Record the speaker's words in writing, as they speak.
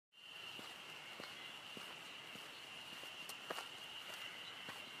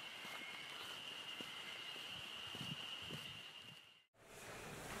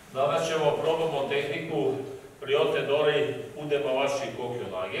Danas ćemo probamo tehniku Ryotedori udemawashi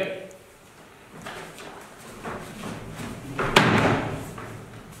kokyunage.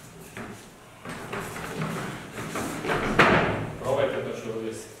 Probajte da ću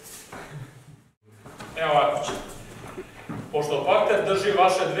uvijesti. Evo ovako će. Pošto partner drži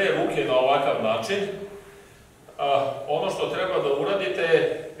vaše dve ruke na ovakav način, ono što treba da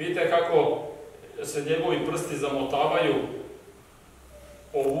uradite, vidite kako se njegovi prsti zamotavaju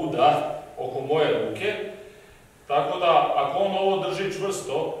ovuda oko moje ruke, tako da ako on ovo drži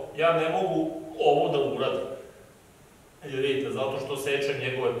čvrsto, ja ne mogu ovo da uradim. Jer vidite, zato što sečem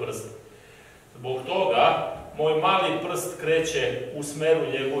njegove prste. Zbog toga, moj mali prst kreće u smeru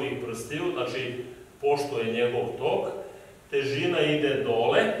njegovih prstiju, znači poštuje njegov tok, težina ide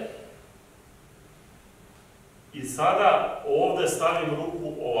dole i sada ovde stavim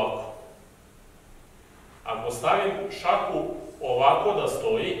ruku ovako. Ako stavim šaku ovako da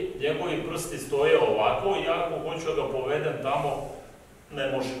stoji, njegovi prsti stoje ovako i ako hoću da ga povedem tamo,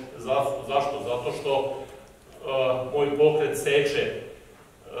 ne može. Zašto? Zato što moj pokret seče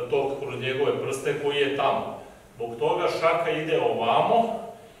tok kroz njegove prste koji je tamo. Zbog toga šaka ide ovamo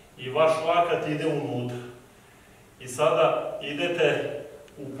i vaš lakat ide unutra. I sada idete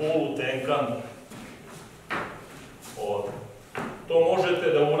u polutenkan ovdje. To možete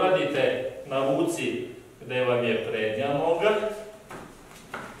da uradite na ruci gde vam je prednja noga,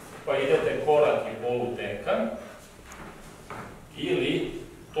 pa idete korak i polutenkan, ili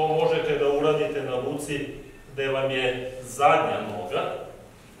to možete da uradite na ruci gde vam je zadnja noga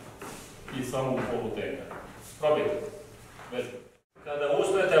i samo polutenkan. Probajte. Kada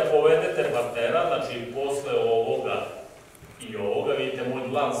uspete da povedete partnera, znači posle ovoga i ovoga, vidite moj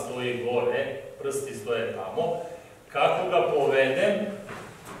dlan stoji gore, prsti stoje tamo, kako ga povedem,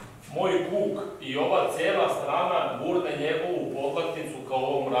 moj kuk i ova cijela strana gurne njegovu podlakticu kao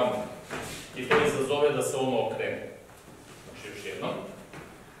ovom ramenu. I to izazove da se on okrene. Znači još jednom.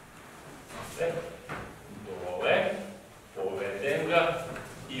 Dole, povedem ga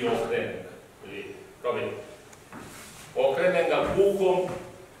i okrenem ga. Probajte. Okrenem ga kukom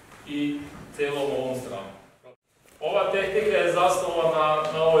i celom ovom stranom. Ova tehnika je zasnovana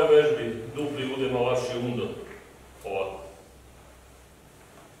na ovoj vežbi dupli udemawashi undo. Ovako.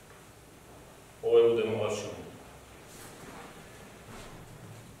 Ovo je udemawashi undo.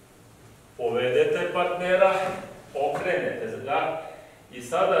 Povedete partnera, okrenete ga i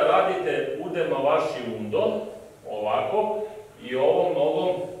sada radite udemawashi undo, ovako, i ovom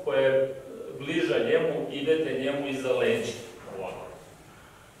nogom koja je bliža njemu, idete njemu iza leđa, ovako.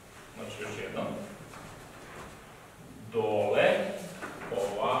 Znači još jednom. Dole,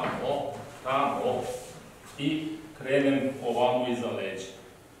 ovamo, tamo i krenem ovamo iza leđa.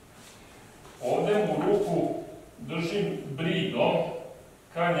 Ovde mu ruku držim bridom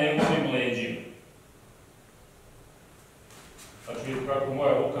ka njegovim leđima. Znači vidite kako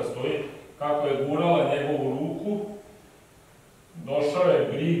moja ruka stoji, kako je gurala njegovu ruku, došao je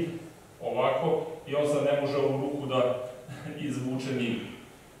brid ovako i on sad ne može ovu ruku da izvuče nigdje.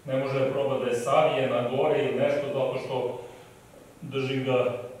 Ne može da proba da je savije na gore ili nešto, zato što držim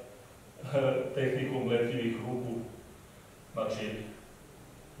ga tehnikom letljivih ruku, znači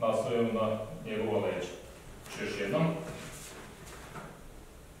nastavljam na njegova leđa. Još jednom.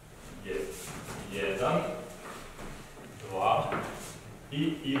 1, 2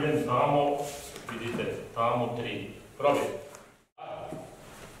 i idem tamo, vidite, tamo 3. Probajte.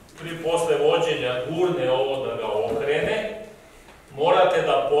 Posle vođenja gurne ovo da ga okrene, morate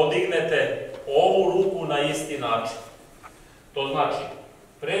da podignete ovu ruku na isti način. To znači,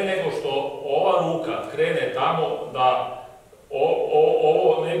 pre nego što ova ruka krene tamo, da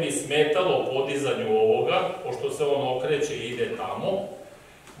ovo ne bi smetalo podizanju ovoga, pošto se on okreće i ide tamo,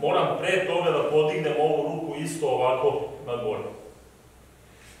 moram pre toga da podignem ovu ruku isto ovako na gore.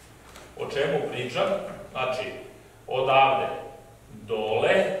 O čemu pričam? Znači, odavde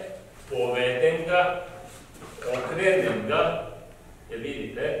dole, povedem ga, okrenem ga, jer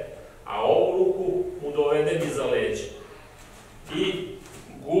vidite, a ovu ruku mu dovedem iza leđa. I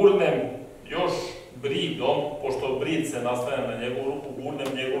gurnem još bridom, pošto brid se nastavlja na njegovu ruku, gurnem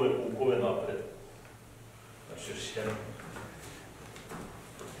njegove kukove napred. Znači još jednom.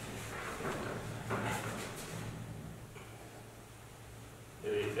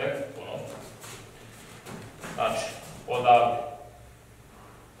 Vidite, ponovno. Znači, odavde.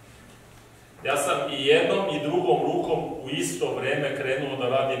 Ja sam i jednom i drugom rukom u isto vreme krenuo da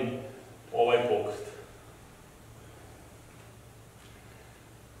radim ovaj pokret.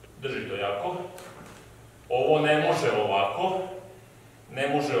 Drži to jako. Ovo ne može ovako, ne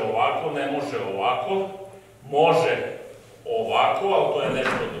može ovako, ne može ovako, može ovako, ali to je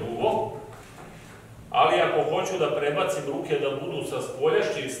nešto drugo. ali ako hoću da prebacim ruke da budu sa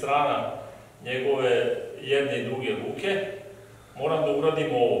spoljašnjih strana njegove jedne i druge ruke, moram da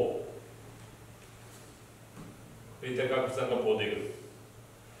uradim ovo. Vidite kako sam ga podigao.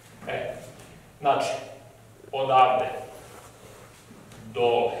 Znači, odavde,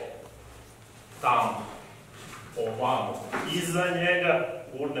 dole, tamo, ovamo, iza njega,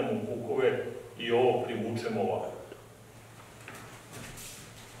 gurnemo kukove i ovo privučemo ovako.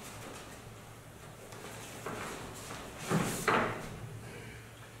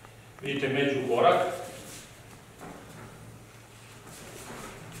 Vidite međukorak,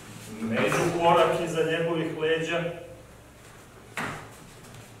 međukorak iza njegovih leđa,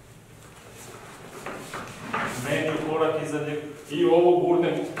 međukorak iza njegovih, i ovo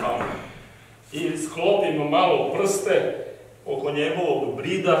gurnem tamo. I sklopim malo prste oko njegovog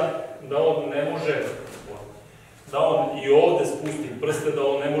brida, da on ne može, da on i ovde spusti prste, da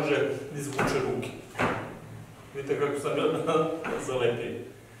on ne može izvuče ruke. Vidite kako sam ga zalepio,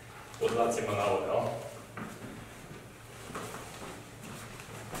 pod znacima navoda.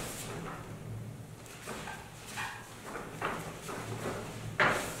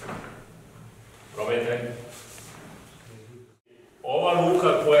 Probajte. Ova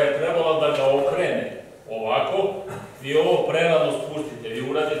ruka koja je trebala da ga okrene ovako, vi ovo prerano spustite, vi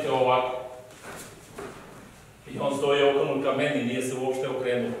uradite ovako. I on stoji okrenut ka meni, nije se uopšte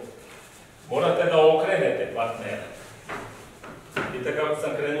okrenuo. Morate da okrenete partnera. Vidite kako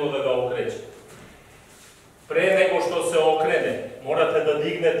sam krenuo da ga okrećem. Pre nego što se okrene, morate da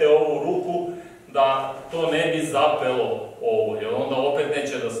dignete ovu ruku da to ne bi zapelo ovo, jer onda opet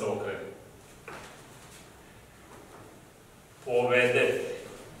neće da se okrene. Povedete.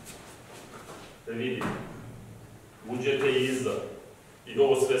 Da vidite. Uđete iza i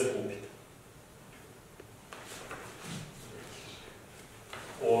ovo sve skupite.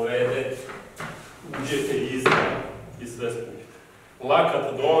 Povedete. Uđete iza i sve skupite.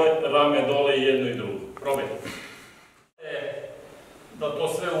 Lakat dole, rame dole i jedno i drugo. Probajte. Da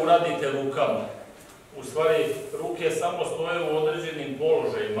to sve uradite rukama. U stvari, ruke samo stoje u određenim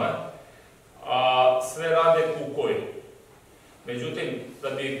položajima, a sve rade kukovi. Međutim, da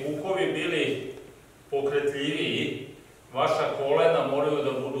bi kukovi bili pokretljiviji, vaša kolena moraju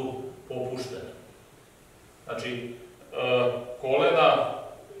da budu popuštena. Znači, kolena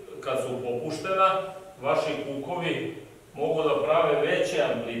kad su popuštena, vaši kukovi mogu da prave veće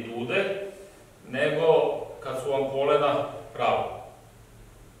amplitude nego kad su vam kolena prava.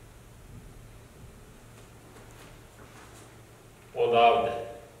 Odavde,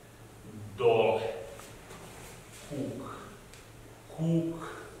 dole, kuk, kuk,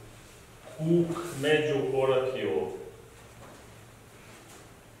 kuk, međukorak i ovde.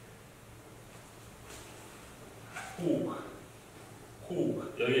 Kuk, kuk,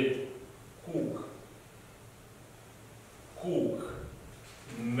 jel vidite? Kuk, kuk,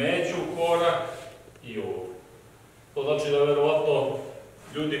 međukorak i ovde. To znači da verovatno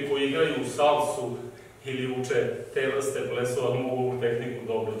ljudi koji igraju u salsu ili uče te vrste plesova mogu ovu tehniku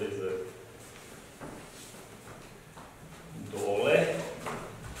dobro da izvedu. Dole,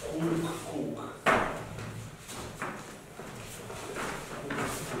 kuk, kuk.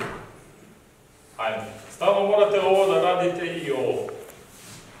 Ajde, stalno morate ovo da radite i ovo.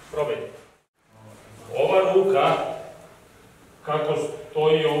 Probajte. Ova ruka, kako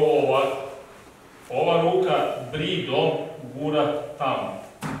stoji ovo ovako, ova ruka bridom gura tamo,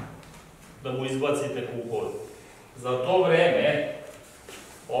 da mu izbacite kukove. Za to vreme,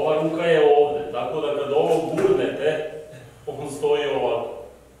 ova ruka je ovde, tako da kad ovo gurnete, on stoji ovako.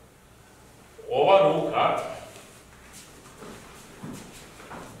 Ova ruka,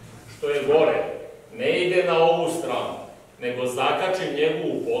 što je gore, ne ide na ovu stranu, nego zakačim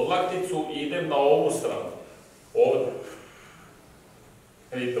njegovu podlakticu i idem na ovu stranu. Ovde.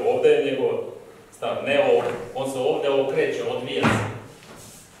 Vidite, ovde je njegov stav, ne ovde. On se ovde okreće, odvija se.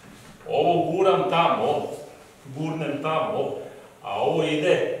 Ovo guram tamo, gurnem tamo, a ovo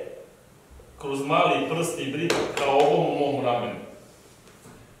ide kroz mali prst i brit kao ovom u mom ramenu.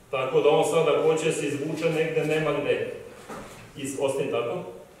 Tako da on sada hoće se izvuče negde, nema gde. Ostane tako.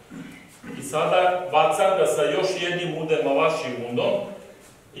 I sada bacam ga sa još jednim udemawashi undom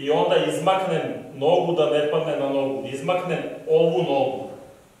i onda izmaknem nogu da ne padne na nogu. Izmaknem ovu nogu.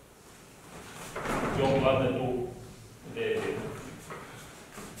 I on padne tu gde je bilo.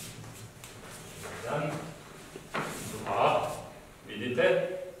 1, 2, vidite?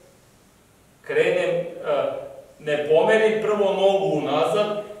 Krenem, ne pomerim prvo nogu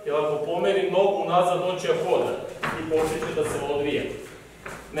unazad, jer ako pomerim nogu unazad, on će hoda i počeće da se odvija.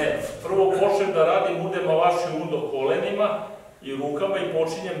 Ne, prvo počnem da radim udemawashi undo kolenima, i rukama i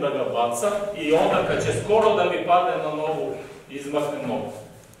počinjem da ga bacam i onda kad će skoro da mi padne na nogu, izmaknem nogu.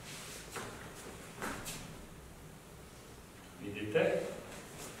 Vidite?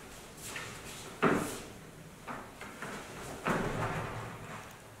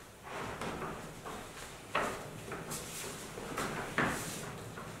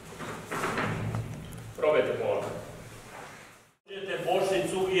 Probajte polako. Uđete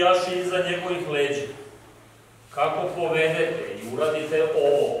bočnicu i jaši iza njegovih leđa. Kako povedete i uradite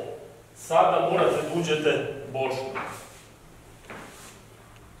ovo, sada morate da uđete bočnu.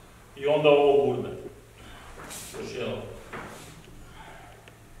 I onda ovo gurnete. Još jednom.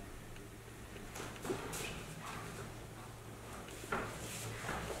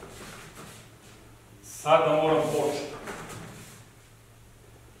 Sada moram početi.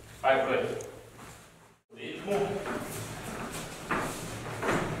 Ajde, gledajte. U ritmu.